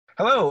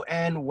Hello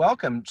and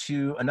welcome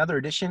to another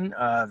edition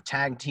of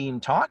Tag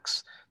Team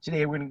Talks.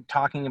 Today we're going to be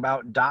talking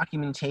about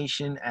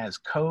documentation as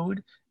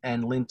code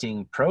and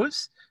linting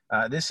pros.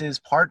 This is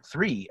part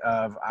 3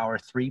 of our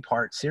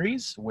 3-part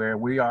series where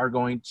we are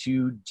going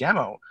to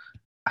demo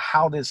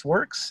how this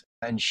works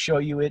and show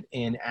you it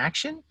in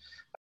action.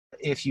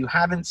 If you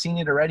haven't seen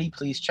it already,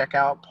 please check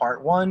out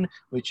part 1,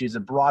 which is a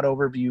broad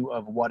overview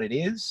of what it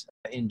is.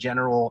 In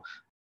general,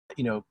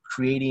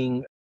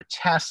 creating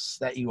tests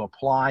that you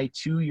apply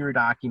to your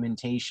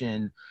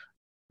documentation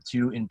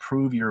to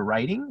improve your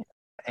writing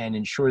and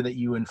ensure that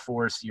you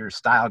enforce your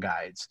style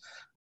guides.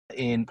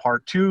 In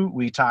part 2,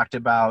 we talked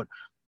about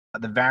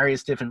the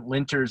various different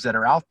linters that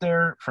are out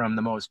there, from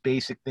the most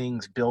basic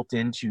things built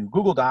into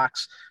Google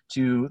Docs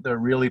to the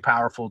really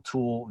powerful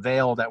tool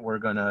Veil that we're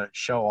going to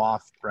show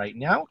off right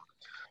now.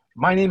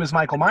 My name is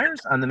Michael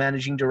Myers. I'm the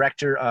Managing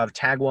Director of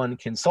Tag1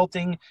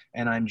 Consulting,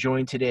 and I'm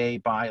joined today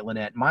by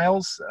Lynette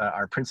Miles,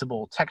 our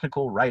Principal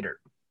Technical Writer.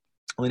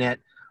 Lynette,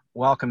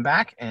 welcome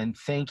back, and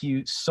thank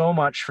you so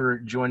much for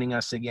joining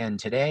us again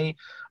today.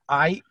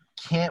 I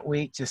can't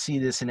wait to see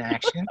this in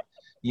action.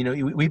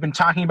 We've been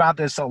talking about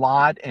this a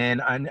lot,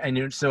 and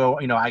so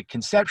I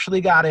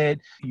conceptually got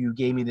it. You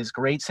gave me this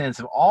great sense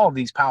of all of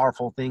these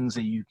powerful things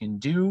that you can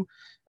do.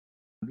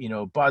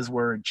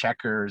 Buzzword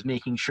checkers,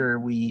 making sure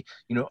we,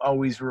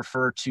 always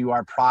refer to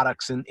our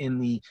products in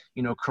the,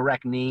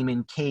 correct name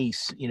in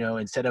case,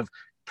 instead of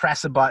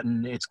press a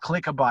button, it's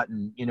click a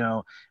button,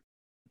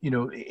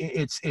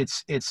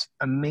 it's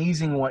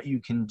amazing what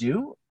you can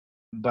do,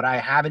 but I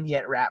haven't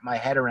yet wrapped my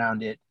head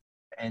around it.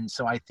 And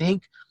so I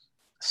think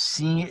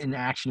seeing it in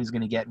action is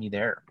going to get me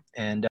there.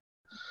 And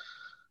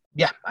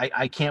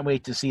I can't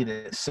wait to see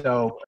this.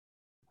 So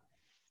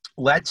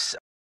let's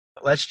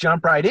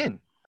jump right in.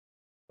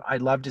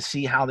 I'd love to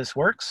see how this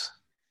works.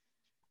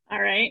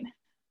 All right.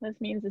 This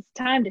means it's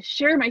time to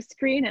share my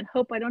screen and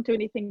hope I don't do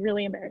anything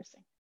really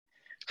embarrassing.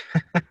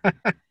 All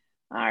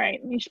right.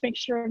 Let me just make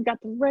sure I've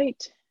got the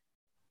right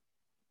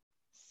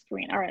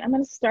screen. All right. I'm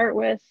going to start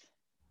with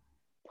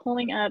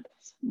pulling up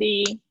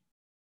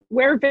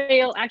where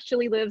Veil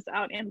actually lives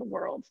out in the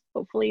world.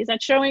 Hopefully, is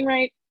that showing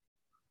right?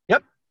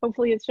 Yep.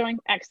 Hopefully it's showing.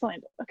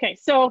 Excellent. Okay.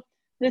 So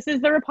this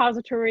is the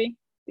repository,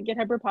 the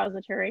GitHub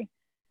repository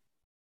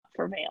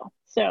for Veil.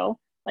 So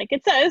like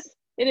it says,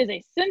 it is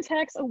a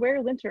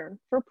syntax-aware linter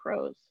for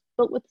pros,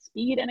 built with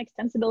speed and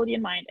extensibility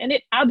in mind, and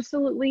it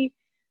absolutely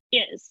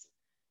is.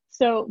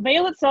 So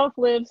Veil itself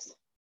lives.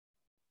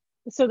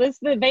 So this is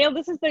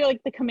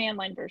the command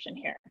line version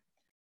here.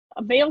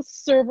 A Veil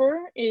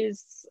server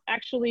is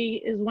that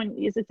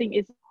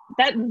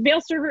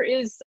Veil server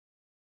is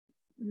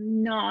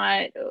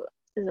not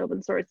is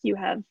open source. You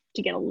have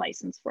to get a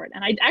license for it,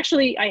 and I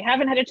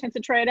haven't had a chance to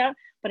try it out,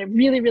 but I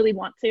really, really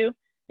want to,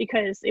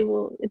 because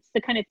it's the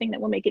kind of thing that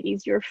will make it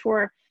easier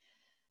for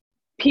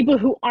people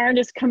who aren't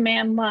as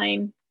command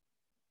line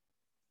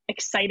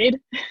excited,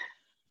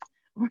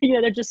 or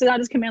they're just not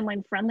as command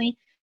line friendly,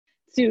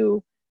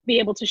 to be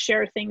able to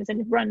share things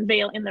and run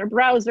Veil in their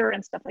browser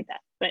and stuff like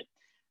that. But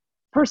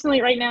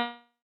personally, right now,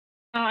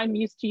 I'm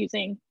used to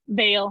using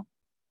Veil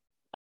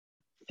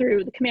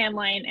through the command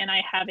line, and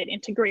I have it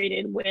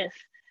integrated with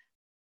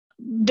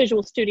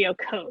Visual Studio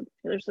Code.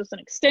 There's just an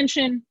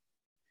extension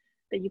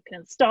that you can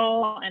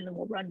install, and then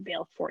we'll run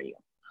Veil for you.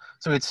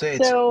 So it's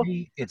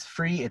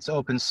free, it's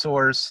open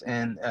source,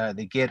 and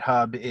the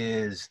GitHub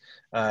is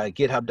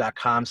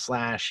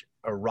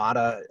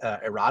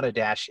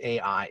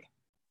github.com/errata-AI.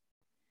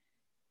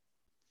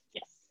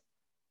 Yes.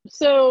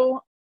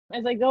 So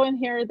as I go in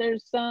here,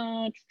 there's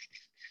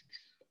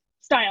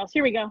styles.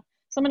 Here we go.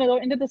 So I'm going to go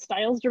into the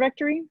styles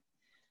directory.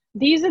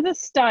 These are the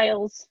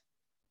styles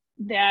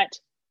that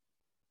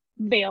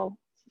Veil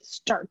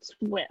starts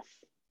with.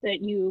 That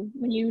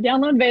when you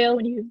download Veil,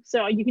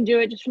 so you can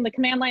do it just from the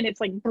command line. It's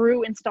like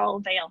brew install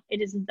Veil.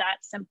 It is that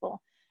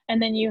simple.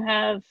 And then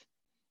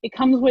it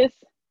comes with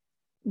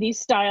these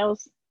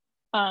styles.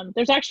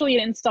 There's actually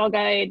an install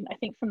guide, I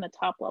think, from the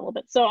top level.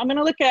 But so I'm going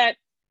to look at,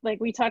 like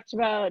we talked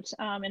about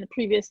in the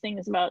previous thing,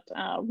 is about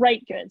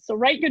write good. So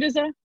write good is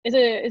a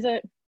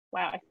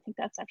wow. I think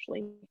that's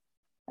actually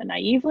a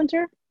naive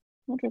linter.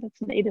 I wonder if that's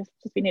native.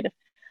 Just be native.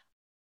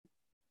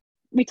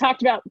 We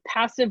talked about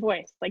passive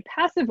voice. Like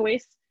passive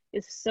voice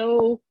is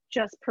so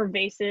just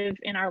pervasive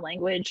in our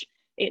language.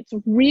 It's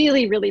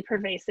really, really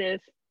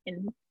pervasive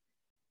in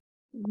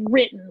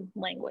written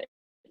language.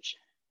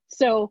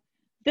 So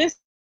this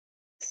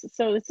is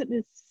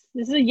a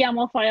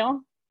YAML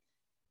file,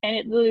 and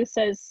it literally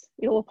says,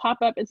 it will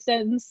pop up. It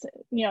sends,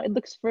 it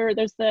looks for, I'm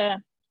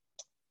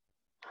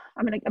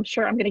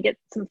sure I'm gonna get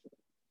some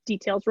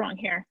details wrong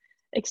here.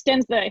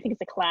 Extends I think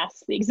it's a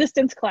class, the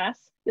existence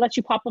class. It lets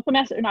you pop up a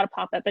message, or not a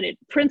pop up, but it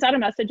prints out a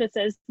message that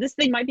says, this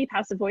thing might be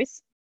passive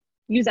voice.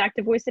 Use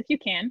active voice if you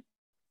can.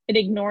 It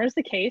ignores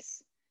the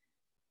case,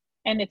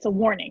 and it's a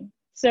warning.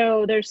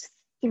 So there's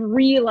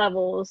 3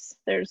 levels.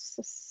 There's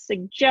a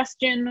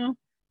suggestion,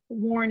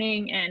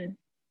 warning, and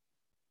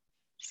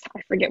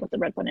I forget what the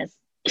red one is.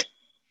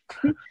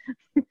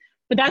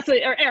 But that's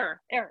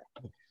error.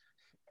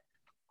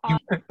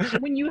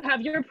 When you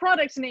have your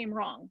product name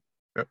wrong,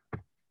 Yep.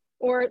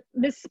 or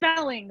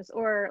misspellings,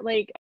 or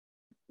like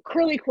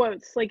curly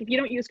quotes. Like if you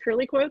don't use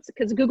curly quotes,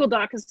 because Google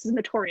Docs is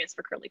notorious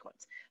for curly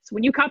quotes. So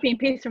when you copy and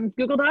paste from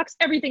Google Docs,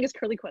 everything is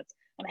curly quotes,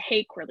 and I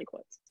hate curly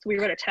quotes. So we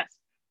wrote a test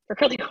for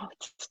curly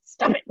quotes.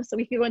 Stop it. So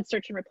we can go and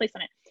search and replace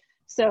on it.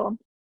 So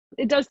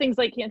it does things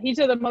like, these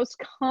are the most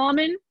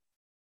common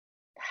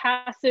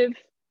passive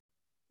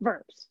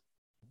verbs.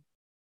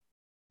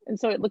 And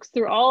so it looks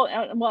through all,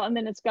 well, and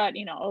then it's got,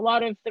 a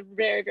lot of the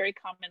very, very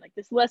common, like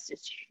this list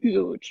is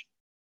huge.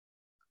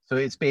 So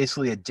it's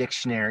basically a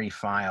dictionary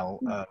file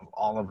of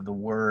all of the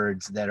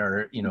words that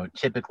are,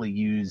 typically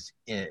used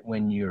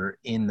when you're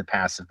in the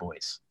passive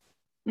voice.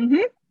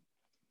 Mm-hmm.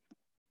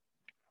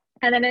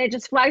 And then it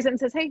just flags it and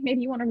says, hey,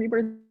 maybe you want to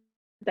reword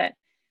that.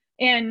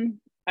 And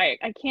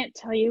I can't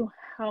tell you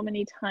how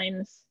many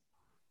times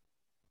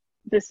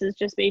this has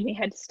just made me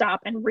had to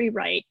stop and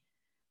rewrite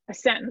a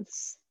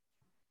sentence,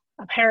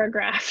 a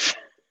paragraph,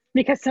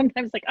 because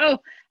sometimes like, oh,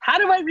 how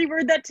do I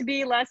reword that to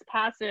be less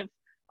passive?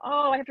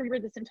 Oh, I have to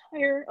reword this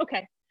entire,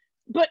 okay.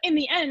 But in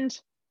the end,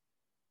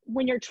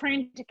 when you're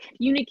trying to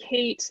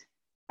communicate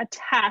a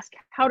task,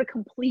 how to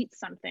complete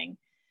something,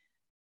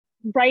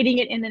 writing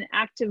it in an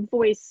active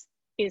voice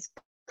is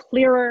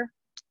clearer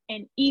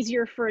and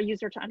easier for a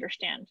user to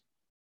understand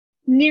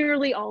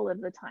nearly all of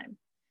the time.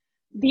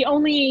 The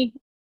only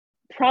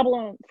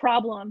problem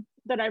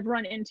that I've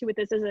run into with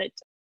this is that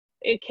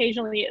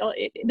occasionally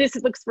this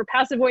looks for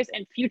passive voice,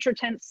 and future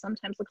tense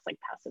sometimes looks like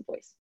passive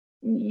voice.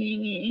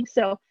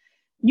 So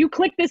you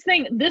click this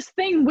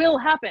thing will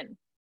happen.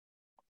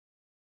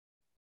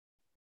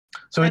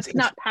 So it's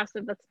not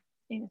passive. That's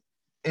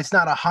it's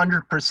not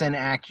 100%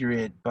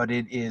 accurate, but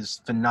it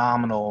is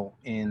phenomenal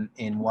in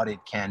what it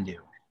can do.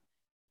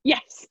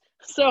 Yes.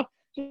 So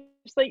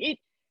just like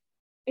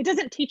it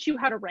doesn't teach you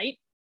how to write,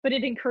 but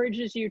it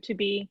encourages you to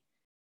be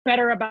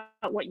better about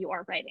what you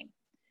are writing.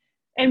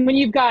 And when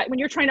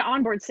you're trying to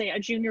onboard, say, a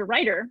junior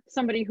writer,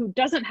 somebody who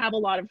doesn't have a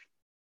lot of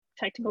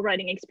technical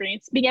writing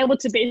experience, being able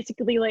to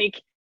basically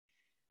like,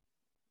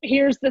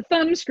 here's the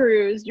thumb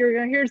screws,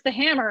 here's the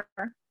hammer.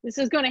 This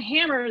is going to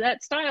hammer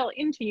that style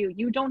into you.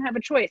 You don't have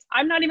a choice.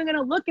 I'm not even going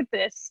to look at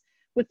this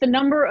with the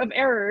number of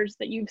errors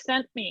that you've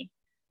sent me.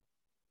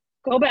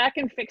 Go back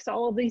and fix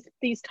all of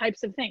these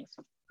types of things.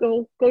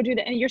 Go do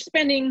that. And you're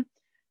spending,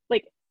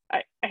 like,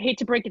 I hate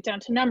to break it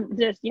down to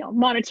numbers,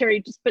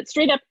 monetary, but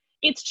straight up,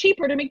 it's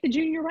cheaper to make the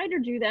junior writer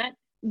do that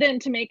than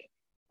to make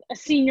a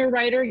senior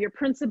writer, your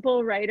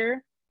principal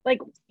writer. Like,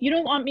 you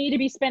don't want me to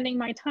be spending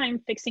my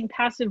time fixing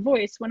passive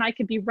voice when I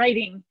could be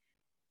writing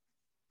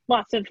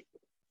lots of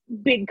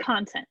big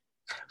content,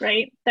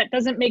 right? That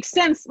doesn't make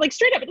sense. Like,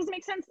 straight up, it doesn't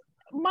make sense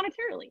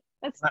monetarily.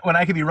 That's when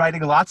I could be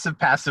writing lots of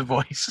passive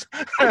voice.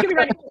 I could be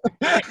writing.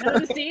 Right,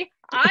 now, see,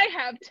 I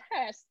have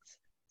tests,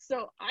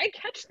 so I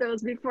catch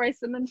those before I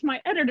send them to my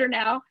editor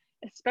now,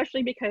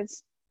 especially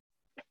because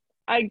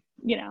I,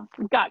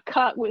 got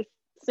caught with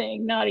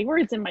saying naughty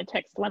words in my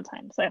text one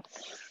time. So,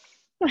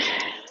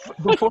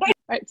 all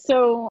right.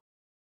 So,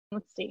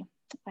 let's see.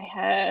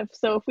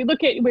 So if we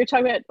look at, we were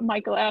talking about,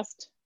 Michael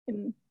asked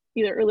in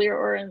either earlier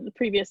or in the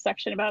previous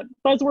section about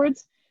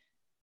buzzwords.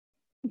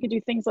 We could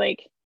do things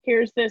like,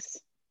 here's this,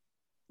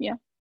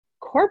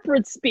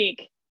 corporate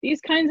speak, these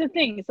kinds of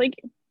things. Like,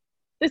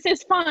 this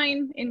is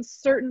fine in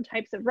certain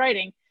types of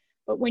writing,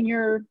 but when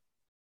you're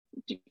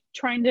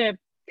trying to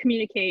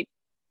communicate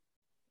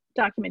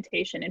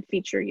documentation and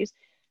feature use,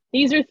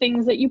 these are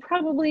things that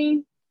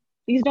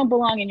these don't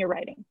belong in your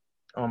writing.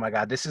 Oh my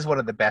God, this is one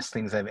of the best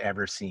things I've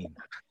ever seen.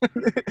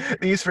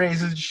 These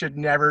phrases should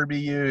never be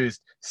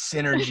used.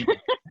 Synergy.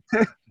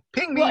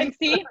 Ping me. Well, and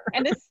see,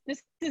 and this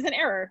is an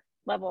error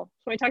level.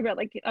 So I talked about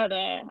like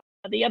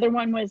the other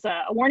one was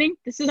a warning.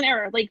 This is an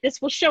error. Like,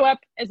 this will show up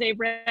as a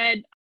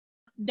red,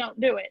 don't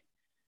do it.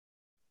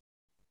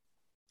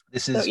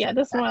 This is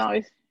this one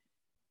always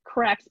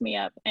cracks me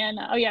up. And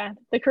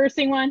the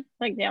cursing one,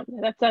 like,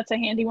 that's a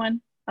handy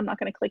one. I'm not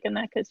going to click on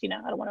that because I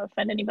don't want to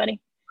offend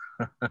anybody.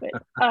 But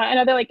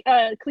another like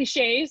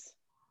cliches.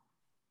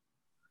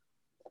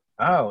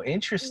 Oh,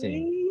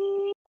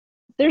 interesting.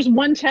 There's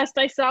one test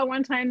I saw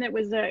one time that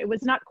was it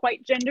was not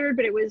quite gendered,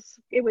 but it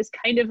was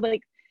kind of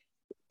like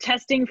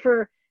testing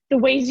for the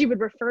ways you would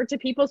refer to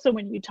people. So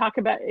when you talk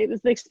about, it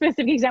was the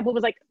specific example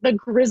was like the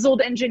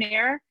grizzled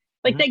engineer.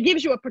 Like, that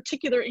gives you a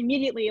particular,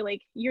 immediately,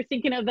 like, you're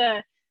thinking of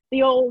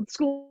the old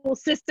school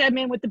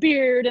sysadmin with the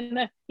beard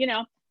and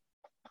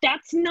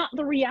that's not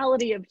the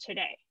reality of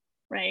today,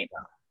 right? Yeah.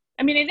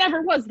 I mean, it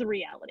never was the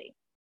reality,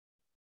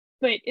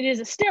 but it is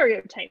a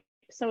stereotype.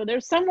 So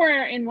there's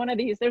somewhere in one of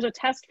these, there's a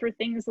test for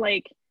things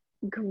like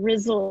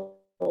grizzled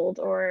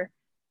or,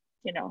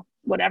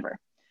 whatever.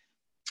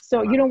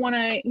 So you don't want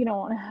to,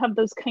 have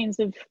those kinds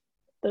of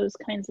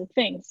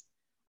things.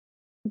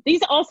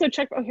 These also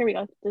check. Oh, here we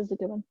go. This is a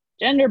good one.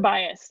 Gender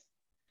bias.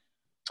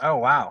 Oh,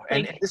 wow.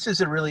 And this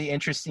is a really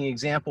interesting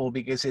example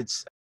because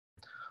it's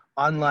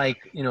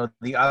unlike,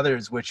 the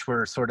others, which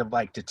were sort of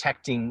like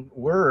detecting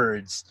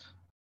words.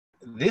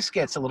 This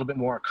gets a little bit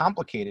more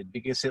complicated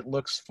because it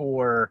looks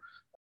for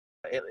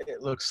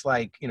it looks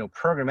like,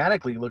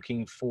 programmatically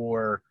looking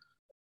for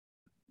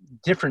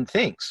different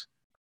things.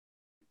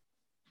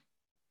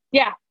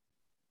 Yeah.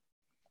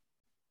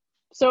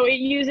 So it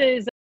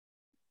uses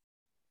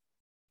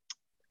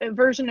a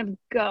version of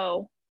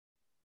Go,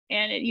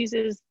 and it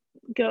uses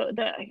Go,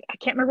 I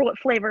can't remember what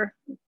flavor,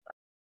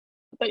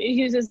 but it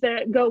uses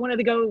one of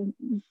the Go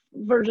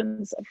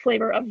versions of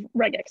flavor of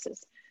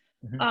regexes,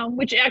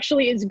 which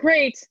actually is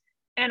great,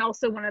 and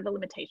also one of the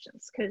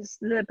limitations, because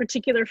the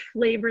particular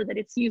flavor that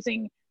it's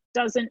using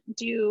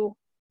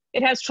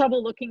it has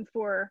trouble looking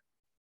for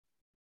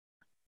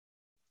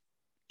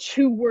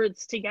two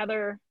words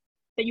together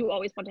that you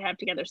always want to have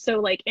together.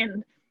 So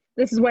and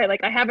this is why,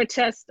 I have a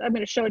test, I'm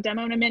going to show a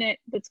demo in a minute,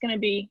 that's going to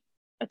be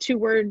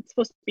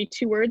supposed to be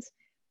two words.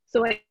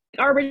 So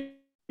our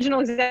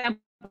original example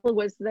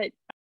was that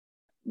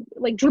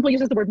Drupal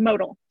uses the word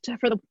modal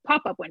for the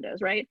pop-up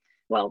windows, right?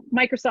 Well,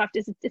 Microsoft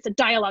it's a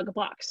dialog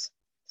box.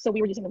 So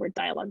we were using the word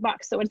dialog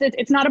box. So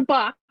it's not a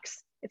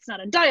box, it's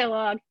not a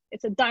dialog,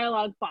 it's a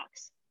dialog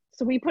box.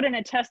 So we put in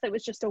a test that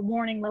was just a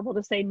warning level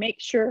to say, make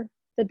sure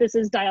that this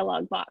is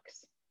dialog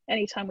box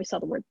anytime we saw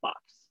the word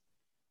box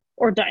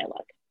or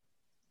dialog.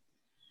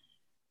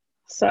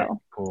 So very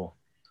cool.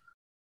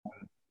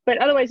 But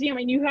otherwise,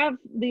 you have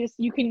these,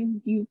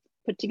 you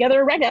put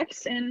together a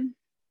regex and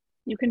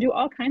you can do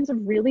all kinds of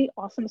really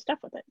awesome stuff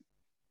with it.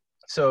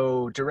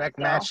 So direct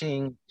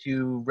matching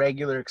to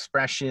regular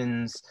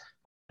expressions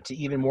to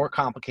even more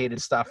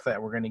complicated stuff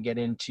that we're going to get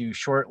into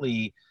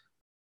shortly.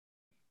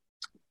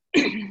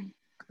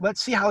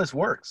 Let's see how this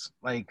works.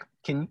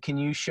 Can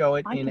you show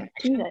it in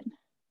action? Do that.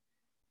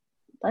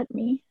 Let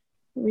me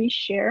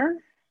reshare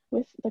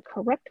with the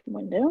correct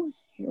window.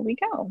 Here we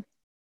go.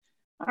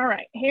 All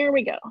right, here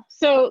we go.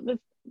 So the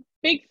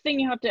big thing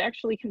you have to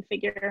actually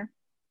configure.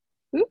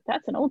 Oop,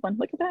 that's an old one.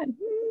 Look at that.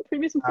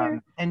 Previous and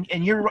clear. And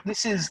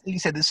this is, you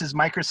said, this is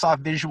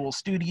Microsoft Visual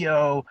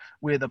Studio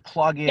with a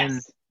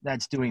plugin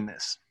that's doing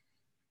this.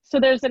 So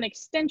there's an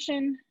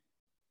extension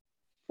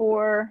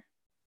for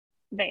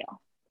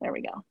Veil. There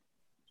we go.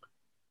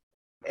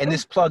 And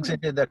this plugs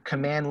into the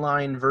command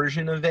line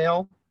version of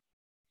Veil?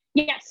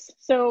 Yes.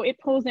 So it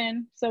pulls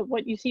in. So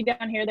what you see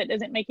down here that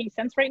isn't making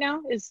sense right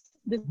now is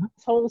this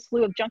whole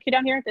slew of junk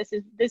down here. This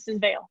is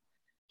Veil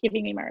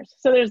giving me mirrors.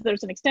 So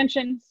there's an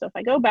extension. So if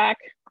I go back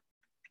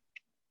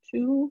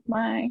to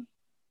my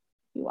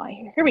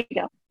UI here we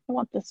go. I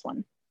want this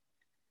one.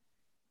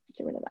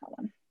 Get rid of that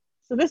one.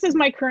 So this is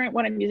my current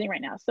one I'm using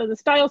right now. So the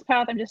styles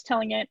path, I'm just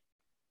telling it,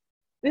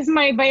 this is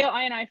my Veil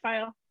INI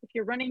file. If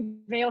you're running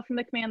Veil from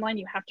the command line,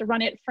 you have to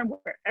run it from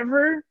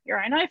wherever your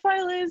INI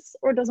file is,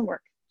 or it doesn't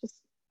work. Just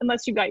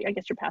unless you've got, I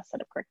guess, your path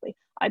set up correctly.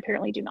 I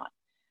apparently do not.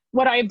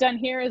 What I've done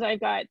here is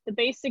I've got the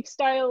basic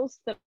styles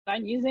that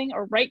I'm using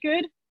are right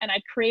good, and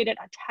I've created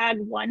a tag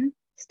one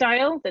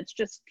style that's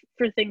just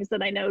for things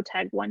that I know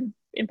tag one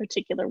in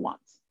particular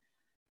wants.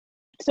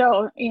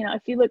 So,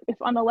 if you look, if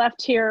on the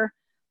left here,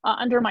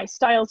 under my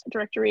styles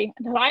directory,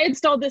 and I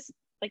installed this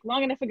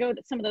long enough ago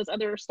that some of those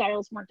other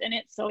styles weren't in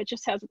it. So I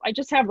just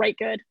have right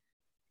good.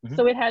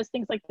 So it has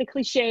things like the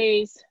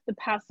cliches, the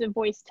passive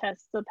voice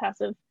tests, the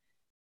passive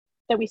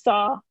that we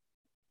saw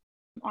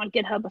on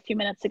GitHub a few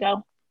minutes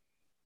ago.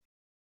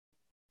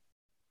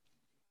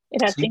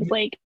 It has things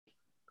like,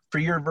 for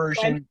your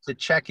version to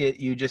check it,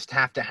 you just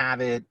have to have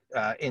it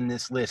in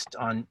this list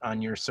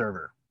on your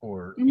server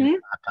or your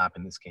laptop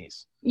in this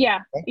case. Yeah.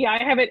 Okay. Yeah,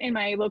 I have it in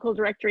my local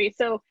directory.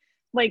 So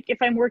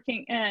if I'm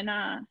working in,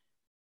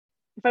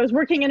 if I was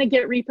working in a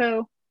Git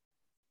repo,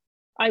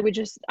 I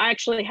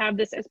actually have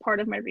this as part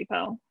of my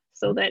repo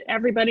so that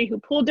everybody who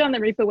pulled down the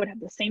repo would have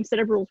the same set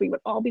of rules. We would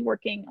all be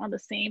working on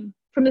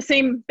from the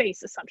same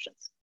base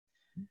assumptions.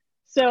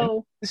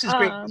 So this is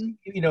great.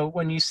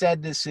 When you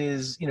said this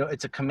is,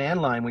 it's a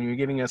command line, when you were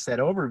giving us that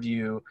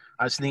overview,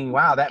 I was thinking,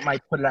 wow, that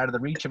might put it out of the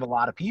reach of a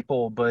lot of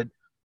people, but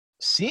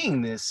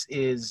seeing this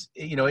is,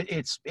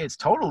 it's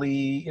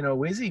totally,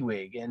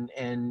 WYSIWYG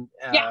and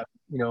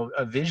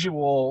a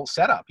visual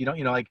setup.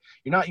 You're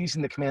not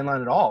using the command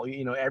line at all.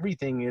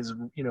 Everything is,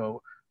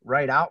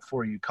 right out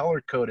for you,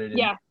 color coded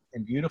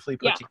and beautifully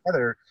put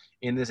together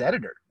in this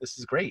editor. This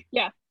is great.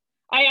 Yeah.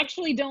 I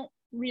actually don't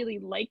really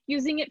like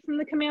using it from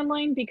the command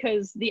line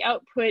because the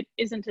output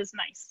isn't as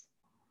nice.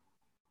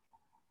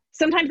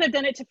 Sometimes I've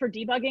done it for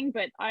debugging,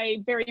 but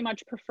I very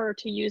much prefer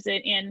to use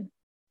it in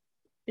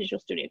Visual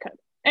Studio Code.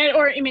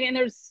 And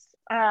there's,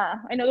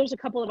 I know there's a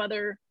couple of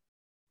other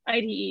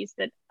IDEs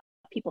that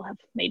people have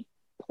made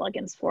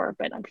plugins for,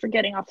 but I'm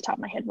forgetting off the top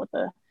of my head what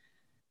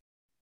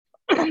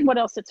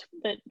else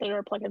that there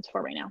are plugins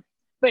for right now.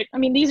 But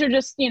these are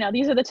just,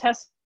 these are the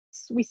tests.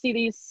 We see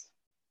these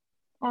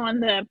on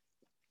the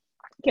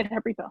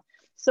GitHub repo.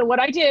 So what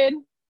I did,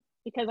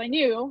 because I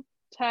knew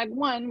tag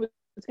one was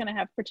going to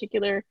have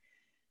particular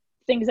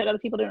things that other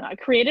people don't know, I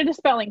created a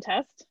spelling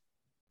test.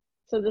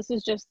 So this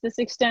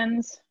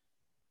extends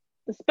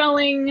the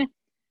spelling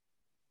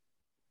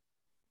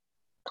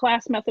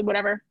class method,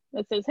 whatever,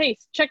 that says, hey,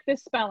 check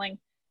this spelling.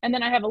 And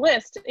then I have a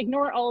list,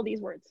 ignore all of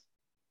these words.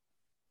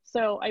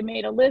 So I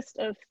made a list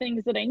of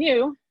things that I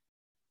knew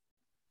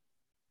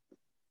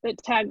that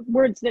tag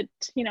words that,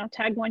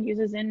 Tag One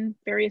uses in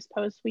various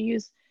posts. We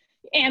use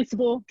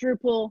Ansible,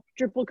 Drupal,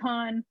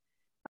 DrupalCon,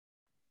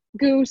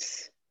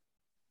 Goose,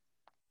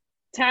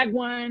 Tag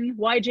One,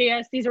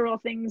 YJS. These are all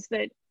things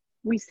that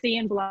we see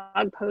in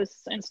blog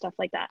posts and stuff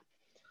like that.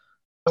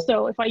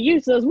 So if I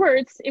use those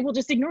words, it will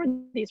just ignore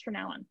these from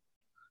now on.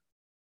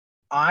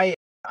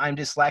 I'm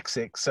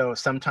dyslexic, so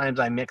sometimes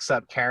I mix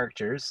up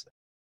characters.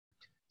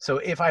 So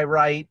if I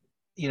write,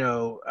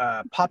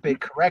 puppet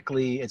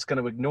correctly, it's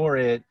going to ignore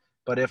it.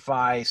 But if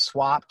I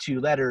swap 2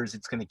 letters,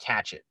 it's going to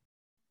catch it.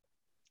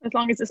 As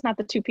long as it's not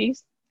the 2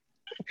 P's.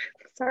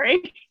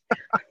 Sorry.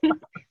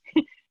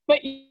 But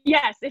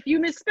yes, if you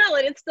misspell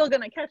it, it's still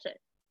going to catch it.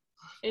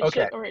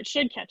 It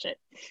should catch it.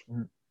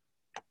 Mm-hmm.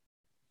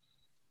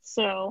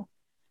 So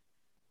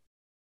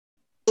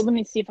let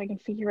me see if I can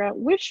figure out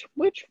which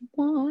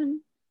one.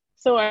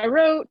 So I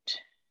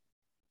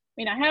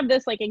have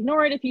this, like,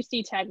 ignore it if you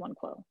see Tag One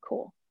quo.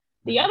 Cool.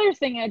 The other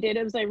thing I did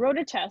is I wrote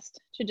a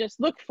test to just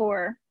look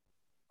for,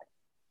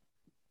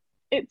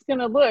 it's going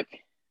to look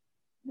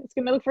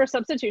for a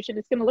substitution.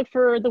 It's going to look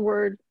for the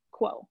word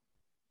quo.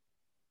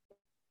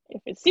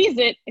 If it sees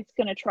it, it's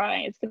going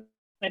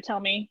to tell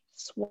me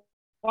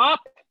swap,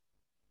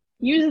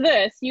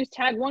 use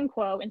Tag One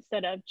quo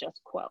instead of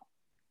just quo.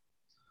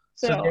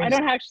 So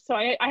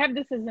I have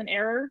this as an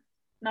error,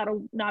 not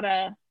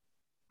a,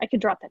 I could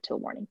drop that to a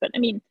warning, but I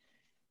mean,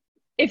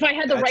 if I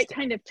had the right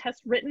kind of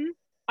test written,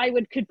 I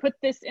could put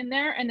this in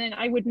there, and then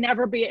I would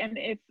never be, and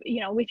if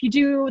you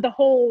do the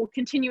whole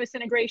continuous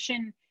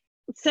integration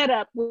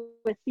setup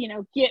with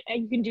you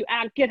can do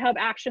GitHub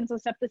Actions and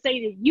stuff to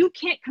say that you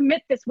can't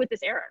commit this with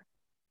this error.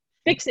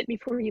 Fix it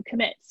before you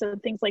commit. So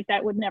things like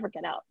that would never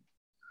get out.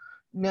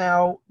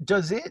 Now,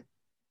 does it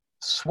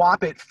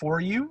swap it for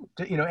you?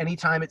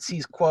 Anytime it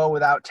sees quo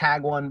without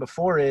Tag One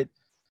before it,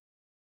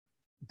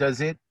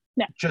 does it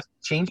just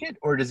change it,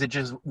 or does it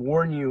just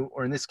warn you,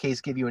 or in this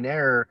case, give you an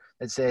error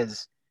that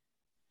says,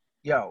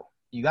 yo,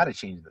 you got to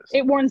change this?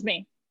 It warns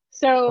me.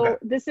 So okay.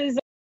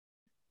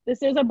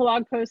 This is a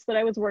blog post that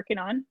I was working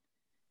on,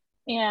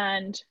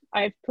 and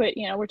I've put,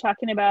 we're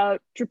talking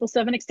about Drupal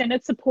 7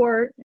 extended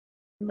support.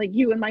 Like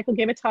you and Michael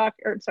gave a talk,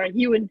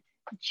 you and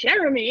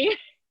Jeremy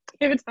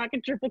gave a talk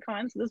at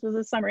DrupalCon. So this was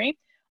a summary.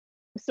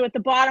 So at the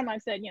bottom,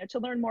 I've said, to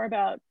learn more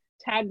about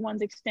Tag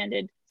One's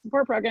extended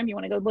support program, you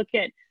want to go look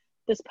at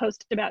this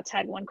post about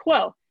Tag One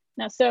quo.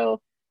 Now,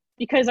 so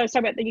because I was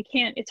talking about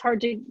that it's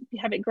hard to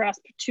have it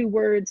grasp 2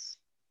 words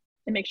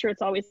and make sure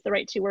it's always the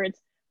right 2 words.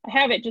 I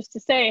have it just to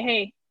say,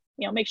 hey,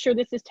 make sure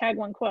this is Tag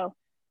One quo.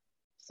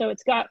 So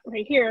it's got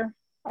right here,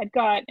 I've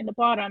got in the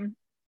bottom,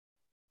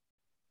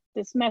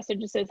 this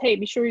message that says, hey,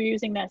 be sure you're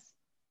using this.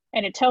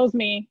 And it tells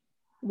me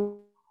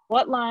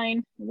what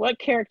line, what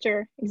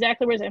character,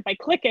 exactly where it is. If I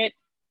click it,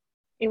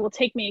 it will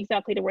take me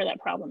exactly to where that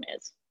problem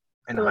is.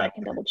 And so that I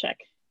can double check.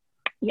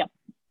 Yep.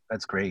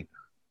 That's great.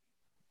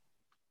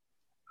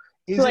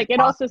 So it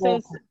also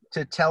says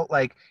to tell,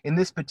 like in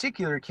this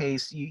particular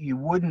case, you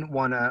wouldn't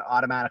want to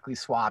automatically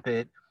swap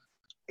it.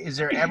 Is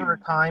there ever a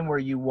time where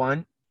you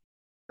want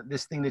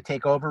this thing to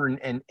take over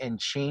and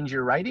change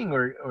your writing,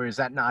 or is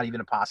that not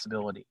even a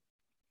possibility?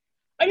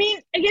 I mean,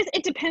 I guess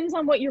it depends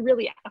on what you're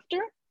really after,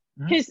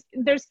 because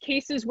there's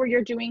cases where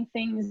you're doing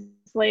things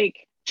like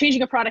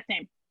changing a product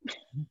name.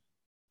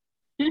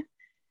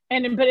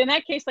 But in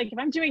that case, like if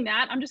I'm doing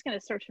that, I'm just going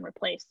to search and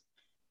replace,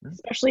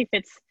 especially if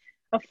it's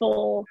a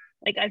full,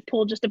 like I've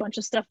pulled just a bunch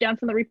of stuff down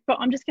from the repo.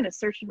 I'm just going to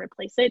search and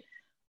replace it.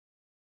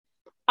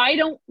 I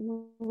don't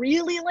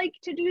really like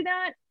to do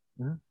that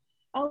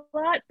a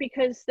lot,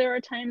 because there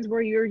are times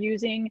where you're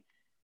using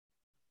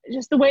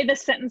just the way the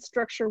sentence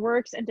structure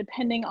works, and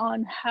depending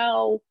on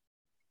how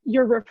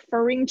you're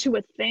referring to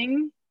a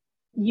thing,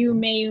 you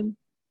may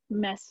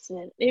mess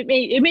it.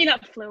 It may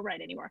not flow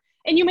right anymore,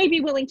 and you may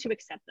be willing to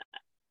accept that.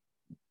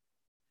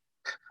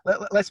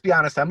 Let's be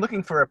honest. I'm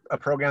looking for a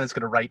program that's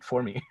going to write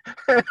for me.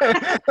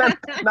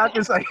 Not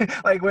just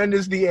like when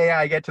does the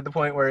AI get to the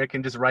point where it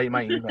can just write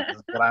my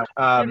emails?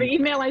 Every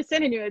email I'm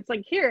sending you, it's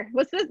like, here,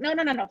 what's this? No,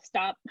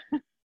 stop.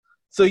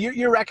 So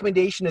your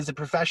recommendation as a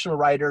professional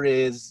writer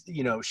is,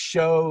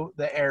 show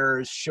the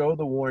errors, show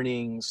the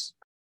warnings,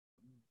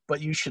 but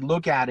you should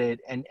look at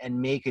it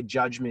and make a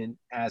judgment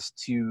as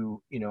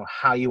to,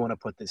 how you want to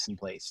put this in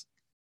place.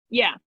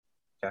 Yeah.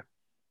 Okay.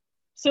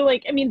 So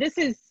this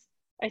is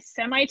a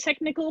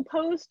semi-technical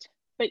post,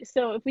 but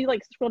so if we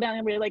scroll down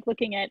and we're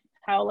looking at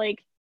how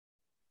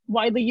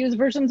widely used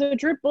versions of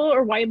Drupal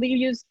or widely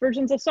used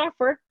versions of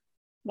software,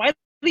 widely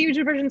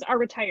used versions are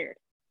retired.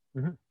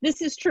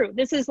 This is true.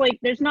 This is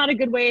there's not a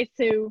good way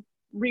to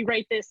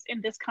rewrite this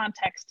in this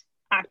context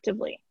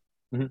actively.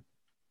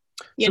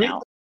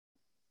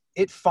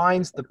 It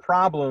finds the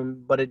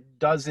problem, but it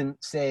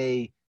doesn't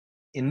say,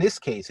 in this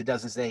case, it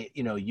doesn't say,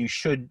 you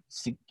should,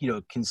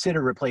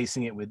 consider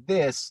replacing it with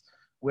this.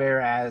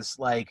 Whereas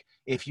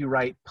if you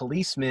write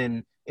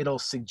policeman, it'll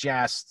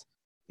suggest,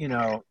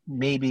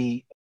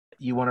 maybe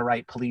you want to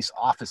write police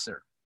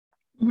officer.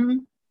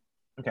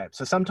 Okay,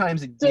 so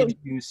sometimes it gives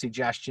you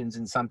suggestions,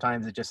 and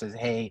sometimes it just says,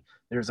 hey,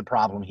 there's a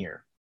problem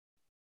here.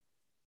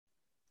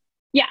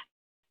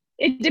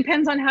 it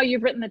depends on how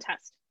you've written the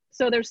test.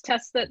 So there's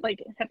tests that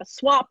like have a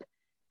swap,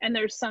 and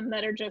there's some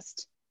that are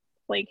just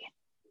like,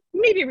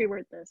 maybe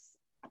reword this.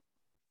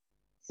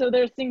 So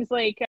there's things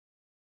like,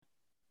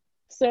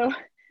 so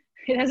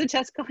it has a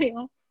test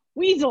called,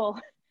 weasel.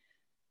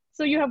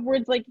 So you have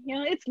words like,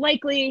 it's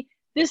likely,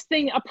 this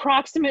thing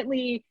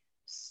approximately,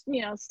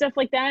 stuff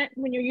like that.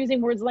 When you're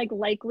using words like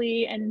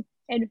likely and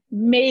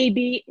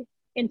maybe,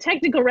 in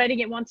technical writing,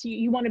 it wants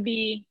you want to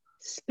be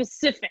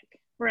specific,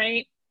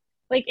 right?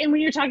 Like, and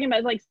when you're talking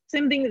about like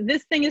something,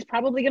 this thing is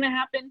probably going to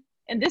happen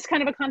in this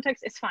kind of a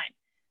context, it's fine.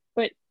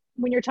 But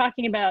when you're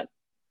talking about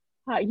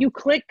you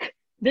click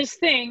this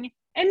thing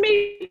and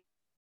maybe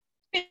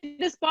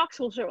this box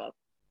will show up.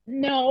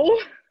 No,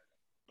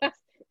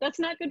 that's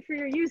not good for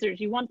your users.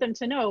 You want them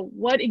to know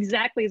what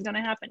exactly is going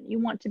to happen. You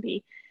want to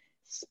be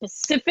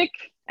specific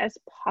as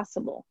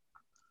possible.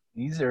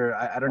 These are,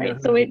 I don't know.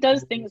 So it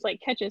does things like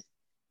catches.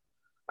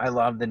 I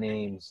love the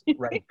names.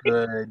 Right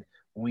Good,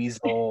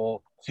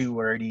 Weasel, Too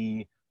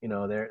Wordy.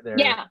 They're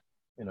yeah.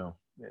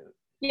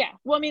 Yeah.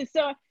 Well, I mean,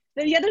 so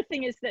the other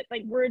thing is that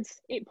like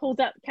words, it pulls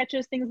out,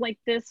 catches things like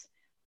this.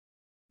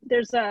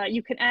 There's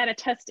you can add a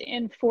test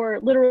in for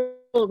literal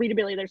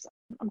readability.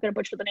 I'm going to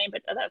butcher the name,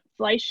 but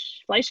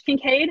Fleisch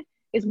Kincaid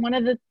is one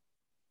of the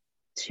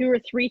 2 or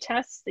 3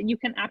 tests that you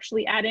can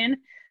actually add in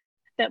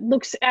that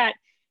looks at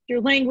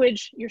your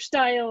language, your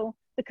style,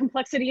 the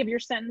complexity of your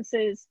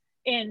sentences,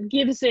 and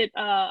gives it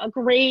a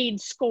grade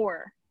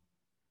score.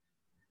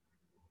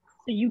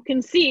 So you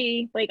can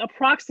see like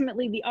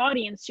approximately the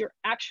audience you're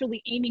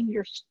actually aiming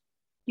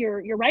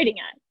your writing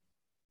at.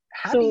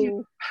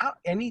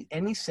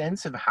 Any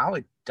sense of how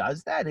it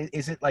does that?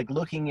 Is it like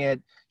looking at,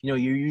 you're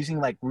using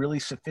like really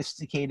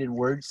sophisticated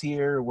words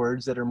here,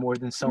 words that are more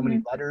than so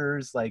many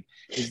letters? Like,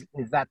 is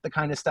that the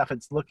kind of stuff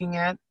it's looking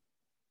at?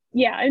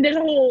 Yeah, and there's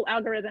a whole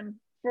algorithm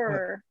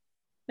for,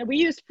 now we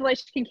used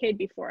Fleisch Kincaid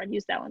before. I've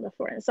used that one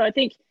before. So I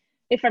think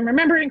if I'm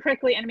remembering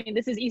correctly, and I mean,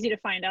 this is easy to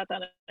find out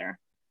there,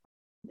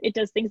 it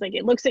does things like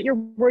it looks at your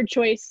word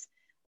choice.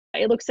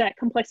 It looks at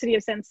complexity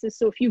of sentences.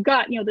 So if you've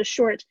got, the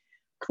short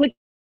click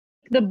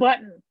the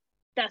button,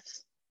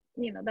 that's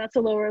a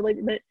lower, like,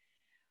 but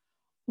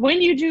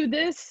when you do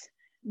this,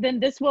 then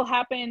this will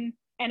happen,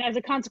 and as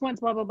a consequence,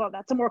 blah blah blah.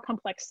 That's a more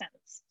complex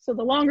sentence. So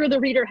the longer the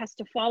reader has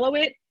to follow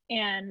it,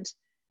 and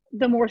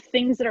the more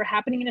things that are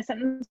happening in a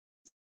sentence,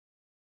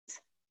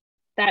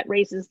 that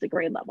raises the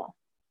grade level.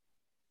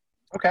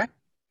 Okay.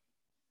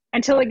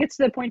 Until it gets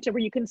to the point where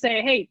you can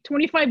say, hey,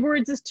 25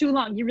 words is too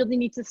long. You really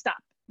need to stop.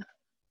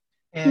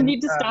 You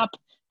need to stop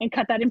and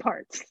cut that in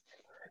parts.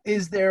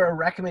 Is there a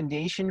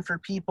recommendation for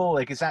people?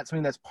 Like, is that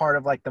something that's part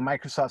of like the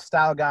Microsoft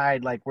Style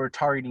Guide, like we're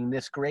targeting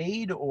this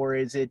grade, or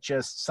is it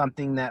just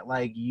something that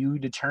like you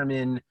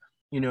determine,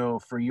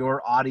 for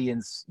your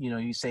audience,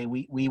 you say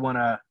we want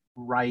to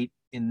write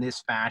in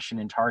this fashion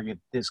and target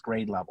this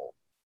grade level?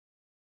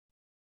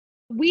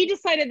 We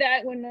decided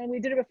that when we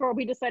did it before,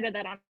 we decided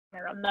that on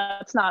our own.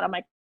 That's not a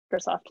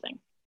Microsoft thing.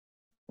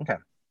 Okay.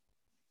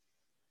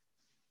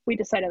 We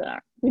decided that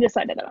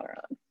on our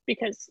own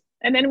because,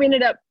 and then we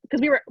ended up, because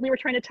we were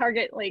trying to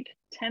target like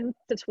 10th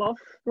to 12th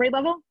grade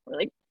level,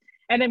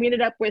 and then we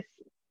ended up with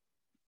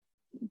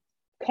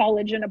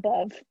college and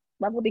above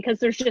level, because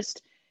there's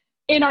just,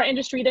 in our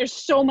industry, there's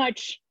so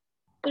much,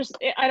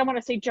 I don't want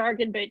to say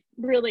jargon, but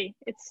really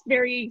it's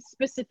very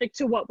specific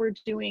to what we're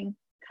doing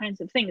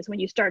kinds of things. When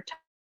you start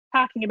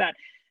talking about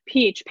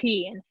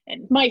PHP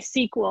and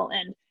MySQL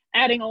and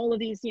adding all of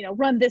these,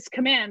 run this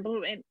command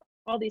and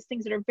all these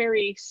things that are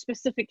very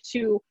specific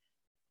to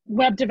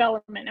web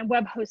development and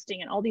web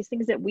hosting and all these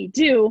things that we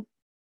do,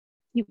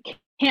 you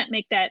can't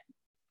make that,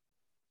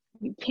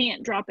 you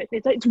can't drop it.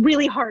 It's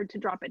really hard to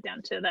drop it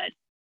down to that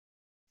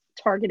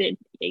targeted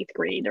 8th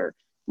grade or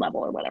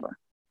level or whatever.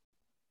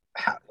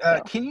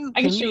 Can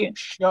you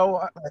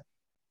show,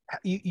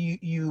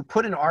 you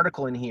put an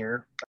article in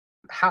here.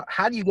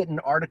 How do you get an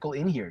article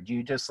in here? Do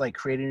you just like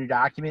create a new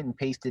document and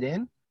paste it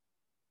in?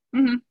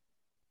 Mm-hmm.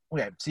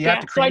 Okay, so you have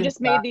to create.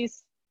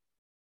 So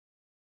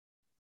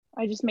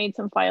I just made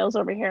some files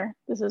over here.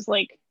 This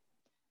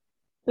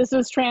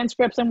was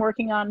transcripts I'm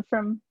working on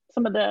from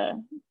some of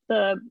the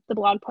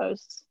blog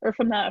posts, or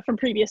from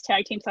previous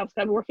tag team stuff.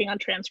 I'm working on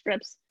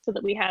transcripts so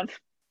that we have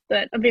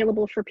that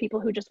available for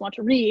people who just want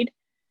to read.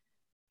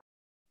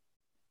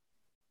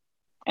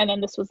 And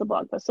then this was the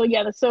blog post. So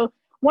yeah, so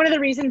one of the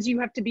reasons you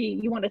want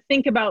to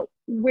think about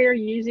where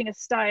you're using a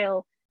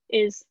style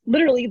is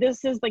literally,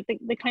 this is like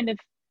the kind of,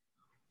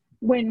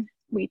 when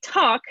we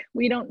talk,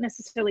 we don't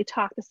necessarily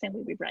talk the same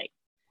way we write.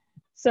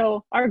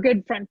 So our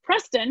good friend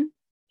Preston,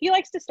 he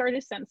likes to start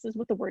his sentences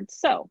with the word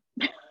so.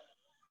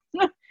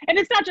 And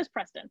it's not just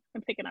Preston.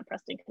 I'm picking on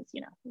Preston because,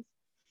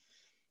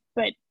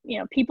 but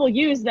people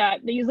use that.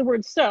 They use the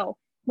word so.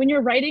 When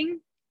you're writing,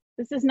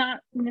 this is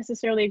not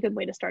necessarily a good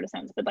way to start a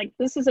sentence, but like,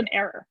 this is an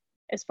error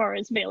as far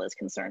as Veil is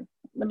concerned.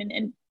 I mean,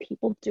 and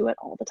people do it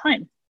all the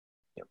time.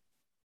 Yep.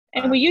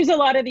 And we use a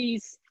lot of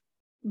these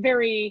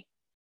very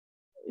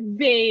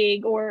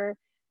vague or,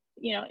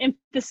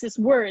 emphasis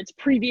words,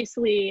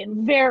 previously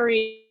and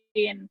very,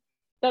 and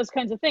those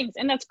kinds of things.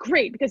 And that's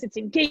great because it's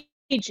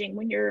engaging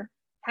when you're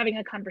having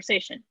a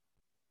conversation.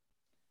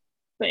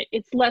 But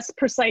it's less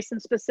precise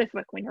and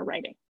specific when you're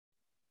writing.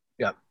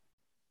 Yeah.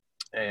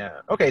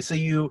 Okay, so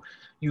you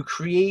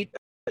create,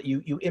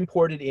 you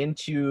import it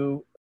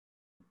into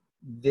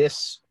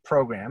this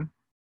program,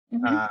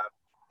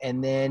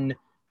 and then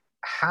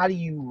how do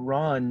you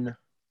run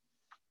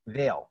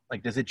Veil?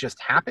 Like, does it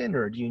just happen,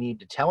 or do you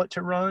need to tell it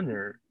to run?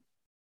 Or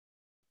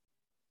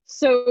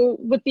so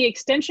with the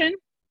extension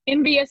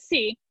in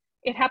VSC,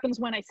 it happens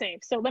when I save.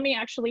 So let me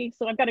actually,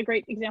 so I've got a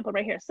great example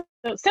right here.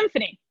 So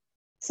symphony.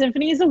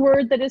 Symphony is a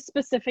word that is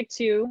specific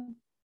to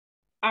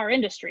our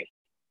industry,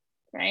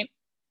 right?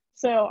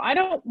 So I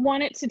don't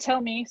want it to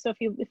tell me. So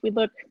if we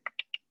look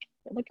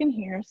in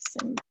here,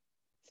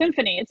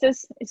 symphony, it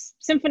says, is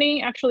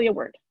symphony actually a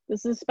word?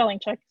 This is a spelling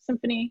check.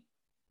 Symphony.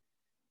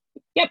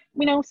 Yep,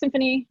 we know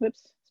symphony.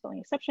 Whoops, spelling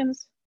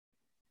exceptions.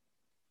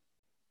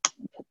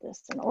 Put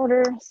this in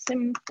order.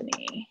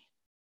 Symphony.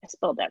 I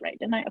spelled that right,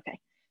 didn't I? Okay.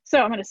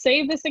 So I'm going to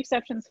save this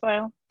exceptions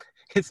file.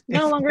 It's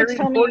no longer very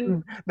tell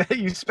important that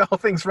you spell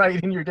things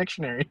right in your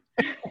dictionary.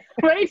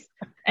 Right?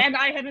 And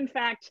I have in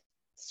fact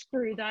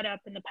screwed that up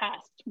in the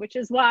past, which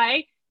is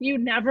why you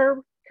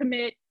never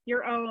commit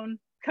your own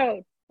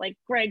code, like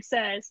Greg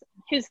says,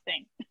 his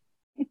thing.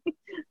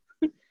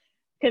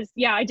 Because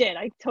yeah, I did.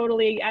 I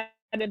totally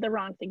added the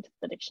wrong thing to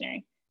the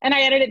dictionary, and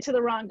I added it to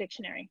the wrong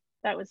dictionary.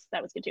 That was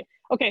good too.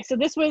 Okay, so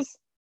this is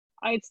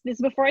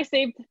before I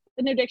saved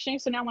the new dictionary.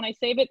 So now when I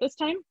save it this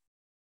time,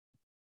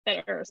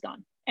 that error is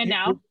gone. And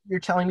now you're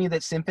telling me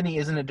that symphony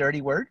isn't a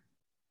dirty word?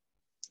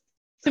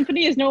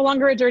 Symphony is no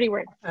longer a dirty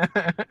word.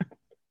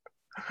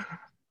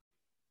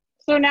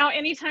 So now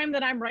anytime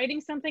that I'm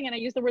writing something and I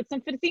use the word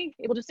symphony,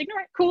 it will just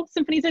ignore it. Cool,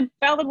 symphony is a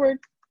valid word.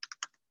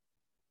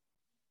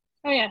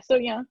 Oh yeah, so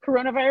yeah,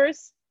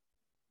 coronavirus.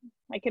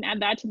 I can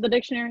add that to the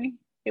dictionary.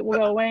 It will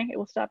go away. It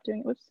will stop doing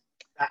it. Whoops.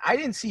 I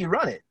didn't see you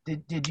run it.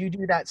 Did you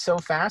do that so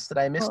fast that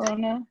I missed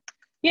it?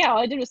 Yeah, all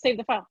I did was save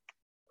the file.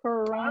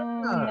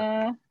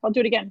 Corona. I'll do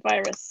it again.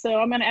 Virus. So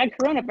I'm going to add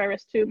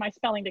coronavirus to my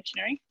spelling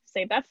dictionary.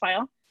 Save that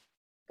file.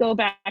 Go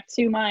back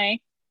to my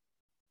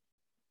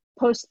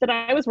post that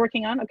I was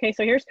working on. Okay,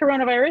 so here's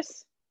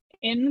coronavirus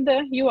in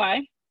the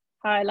UI,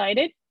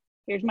 highlighted.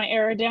 Here's my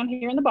error down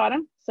here in the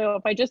bottom. So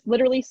if I just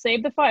literally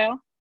save the file,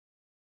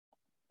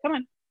 come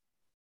on,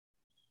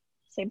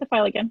 save the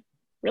file again.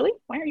 Really?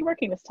 Why aren't you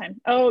working this time?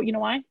 Oh, you know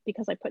why?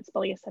 Because I put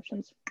spelling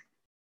exceptions.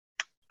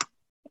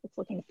 It's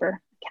looking for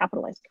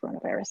capitalized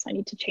coronavirus. I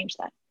need to change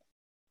that.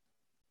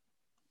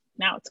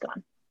 Now it's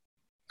gone.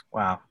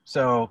 Wow.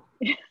 So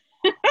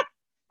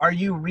are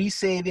you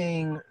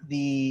resaving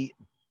the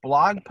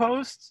blog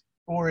post,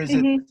 or is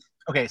it,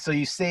 okay, so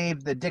you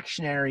save the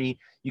dictionary,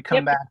 you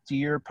come back to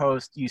your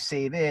post, you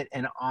save it,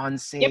 and on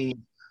save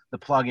the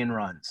plugin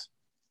runs.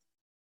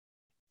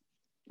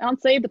 On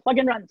save the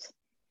plugin runs.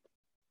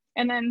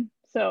 And then,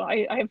 so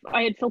I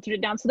had filtered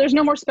it down. So there's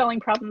no more spelling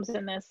problems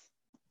in this.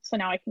 So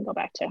now I can go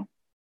back to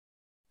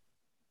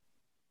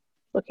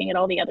looking at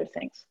all the other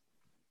things.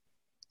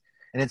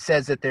 And it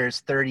says that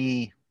there's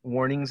 30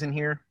 warnings in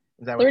here.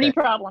 Is that what 30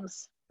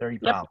 problems. 30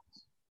 problems.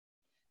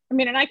 I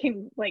mean, and I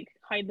can like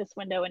hide this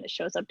window and it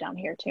shows up down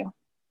here too.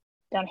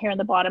 Down here in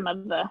the bottom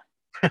of the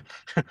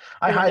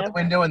I hide the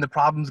window and the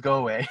problems go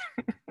away.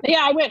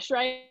 Yeah, I wish,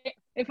 right?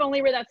 If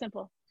only we're that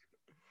simple.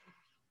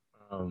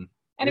 And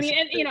I mean,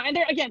 and you know, and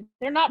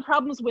they're not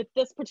problems with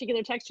this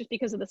particular text just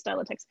because of the style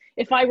of text.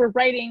 If I were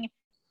writing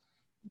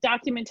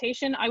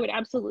documentation, I would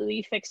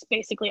absolutely fix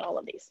basically all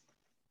of these.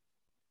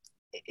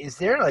 Is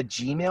there a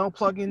Gmail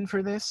plugin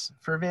for this,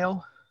 for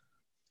Veil?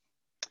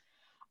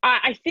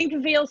 I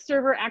think Veil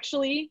Server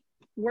actually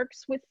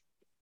works with,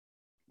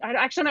 I'm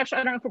not sure,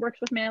 I don't know if it works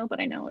with Mail, but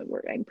I know it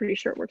works. I'm pretty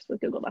sure it works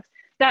with Google Docs.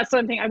 That's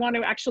something I want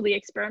to actually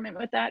experiment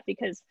with that,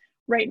 because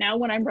right now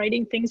when I'm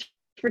writing things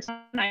for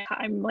time,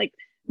 I'm like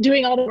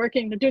doing all the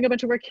working, doing a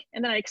bunch of work,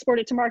 and then I export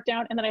it to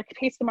Markdown, and then I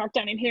paste the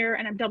Markdown in here,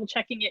 and I'm double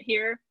checking it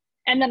here,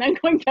 and then I'm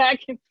going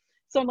back.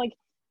 So I'm like,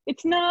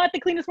 it's not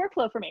the cleanest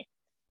workflow for me.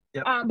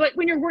 Yep. But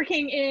when you're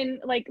working in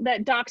like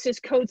that Docs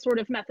as code sort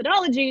of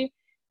methodology,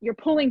 you're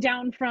pulling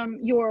down from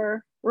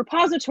your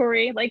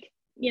repository, like,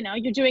 you know,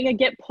 you're doing a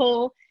git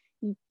pull,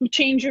 you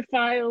change your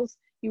files,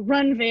 you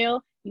run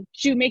Veil,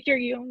 you make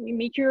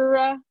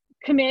your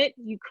commit,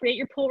 you create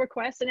your pull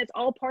request, and it's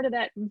all part of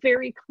that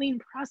very clean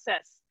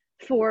process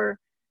for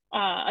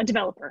a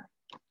developer.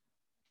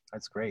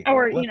 That's great.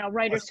 Or, you know,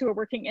 writers who are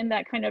working in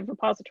that kind of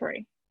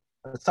repository.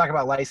 Let's talk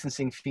about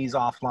licensing fees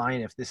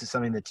offline. If this is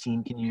something the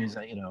team can use,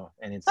 you know,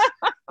 and it's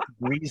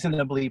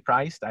reasonably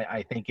priced,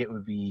 I think it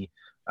would be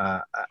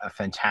a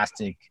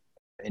fantastic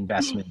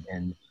investment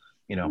in,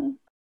 you know,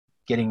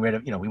 getting rid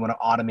of, you know, we want to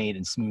automate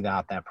and smooth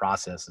out that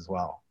process as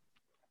well.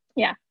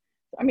 Yeah.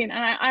 I mean,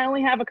 I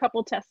only have a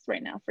couple tests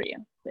right now for you,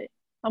 but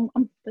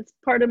that's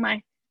part of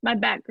my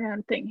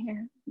background thing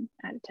here.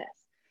 Add a test.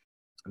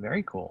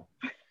 Very cool.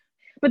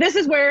 But this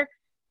is where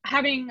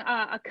having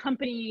a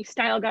company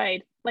style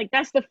guide, like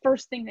that's the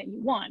first thing that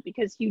you want,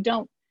 because you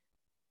don't,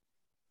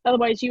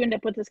 Otherwise, you end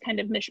up with this kind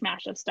of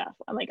mishmash of stuff.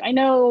 Like, I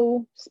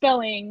know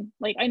spelling,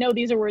 like, I know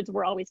these are words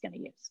we're always going to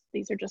use.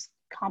 These are just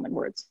common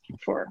words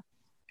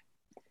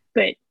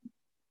but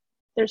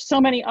there's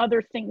so many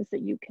other things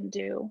that you can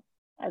do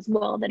as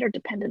well that are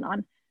dependent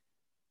on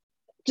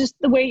just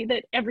the way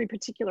that every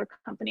particular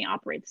company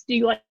operates. Do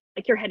you like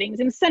your headings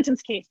in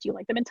sentence case? Do you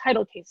like them in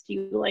title case? Do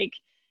you like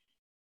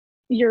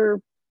your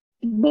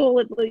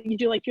bullet? You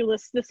do like your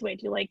list this way?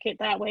 Do you like it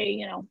that way?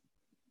 You know,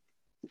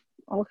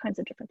 all kinds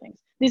of different things.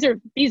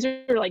 These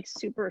are like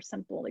super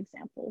simple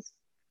examples.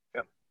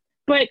 Yep.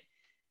 But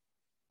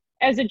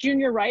as a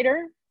junior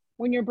writer,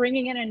 when you're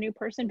bringing in a new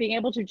person, being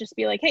able to just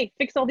be like, hey,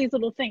 fix all these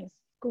little things,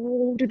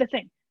 go do the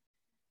thing.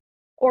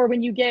 Or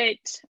when you get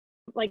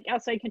like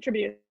outside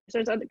contributors,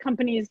 there's other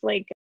companies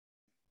like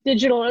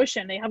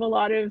DigitalOcean, they have a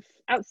lot of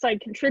outside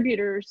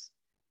contributors,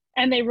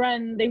 and they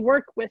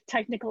work with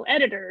technical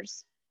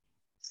editors.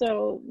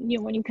 So, you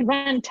know, when you can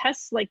run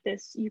tests like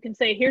this, you can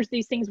say, here's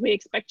these things we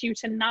expect you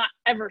to not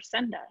ever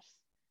send us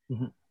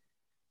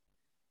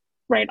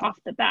right off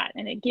the bat.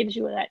 And it gives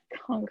you that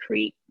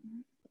concrete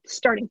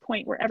starting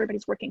point where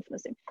everybody's working from the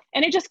same,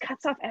 and it just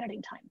cuts off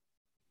editing time.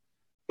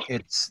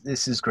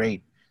 This is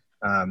great.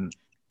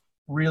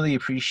 Really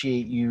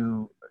appreciate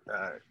you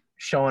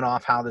showing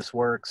off how this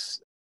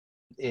works.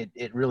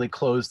 It really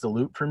closed the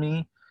loop for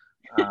me.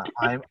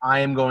 I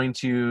am going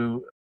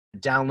to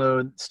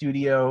download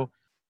Studio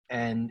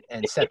and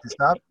set this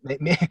up.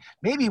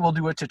 Maybe we'll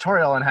do a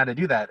tutorial on how to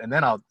do that, and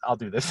then I'll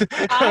do this.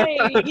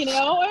 You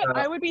know what?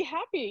 I would be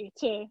happy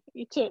to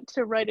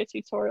write a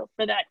tutorial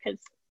for that, because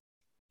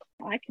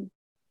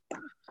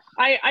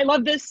I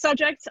love this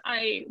subject.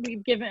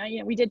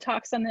 We did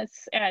talks on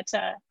this at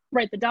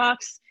Write the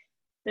Docs.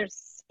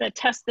 There's the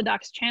Test the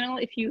Docs channel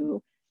if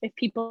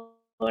people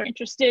are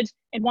interested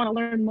and want to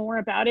learn more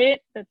about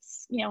it.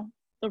 That's, you know,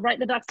 the Write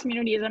the Docs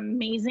community is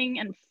amazing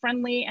and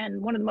friendly and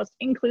one of the most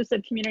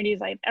inclusive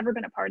communities I've ever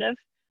been a part of.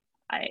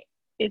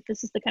 If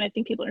this is the kind of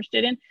thing people are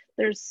interested in,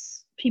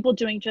 there's people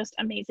doing just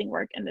amazing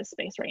work in this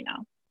space right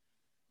now.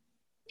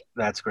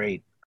 That's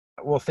great.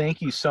 Well,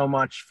 thank you so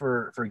much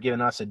for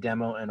giving us a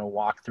demo and a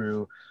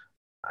walkthrough.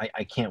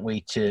 I can't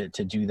wait to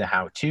do the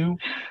how-to.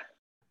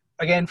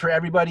 Again, for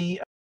everybody,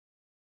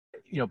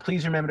 you know,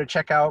 please remember to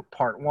check out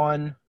part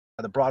 1,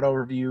 the broad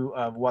overview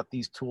of what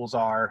these tools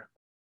are.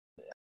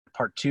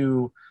 Part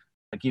 2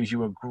 gives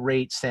you a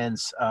great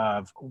sense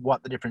of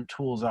what the different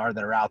tools are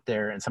that are out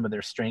there and some of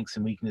their strengths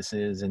and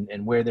weaknesses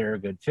and where they're a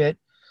good fit.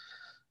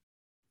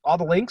 All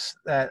the links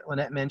that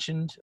Lynette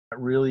mentioned,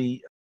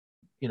 really,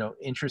 you know,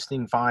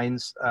 interesting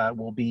finds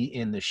will be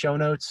in the show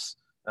notes.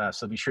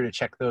 So be sure to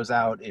check those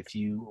out. If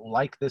you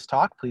like this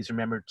talk, please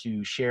remember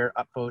to share,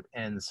 upvote,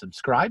 and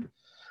subscribe.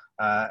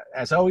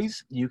 As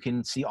always, you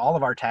can see all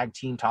of our Tag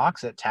Team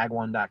Talks at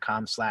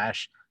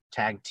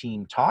tag1.com/Tag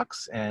Team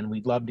Talks, and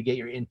we'd love to get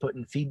your input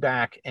and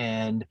feedback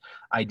and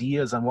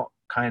ideas on what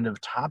kind of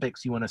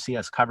topics you want to see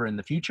us cover in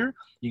the future.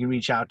 You can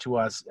reach out to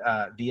us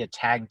via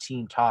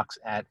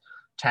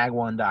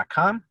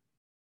tagteamtalks@tag1.com.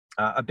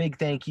 A big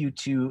thank you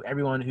to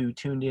everyone who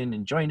tuned in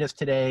and joined us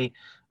today,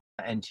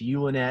 and to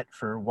you, Lynette,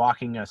 for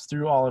walking us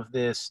through all of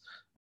this.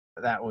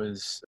 That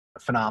was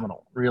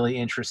phenomenal, really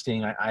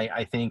interesting.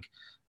 I think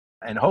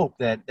and hope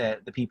that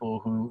the people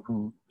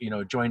who you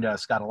know joined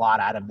us got a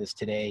lot out of this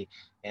today,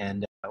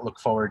 and look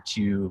forward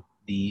to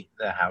the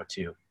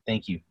how-to.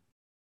 Thank you.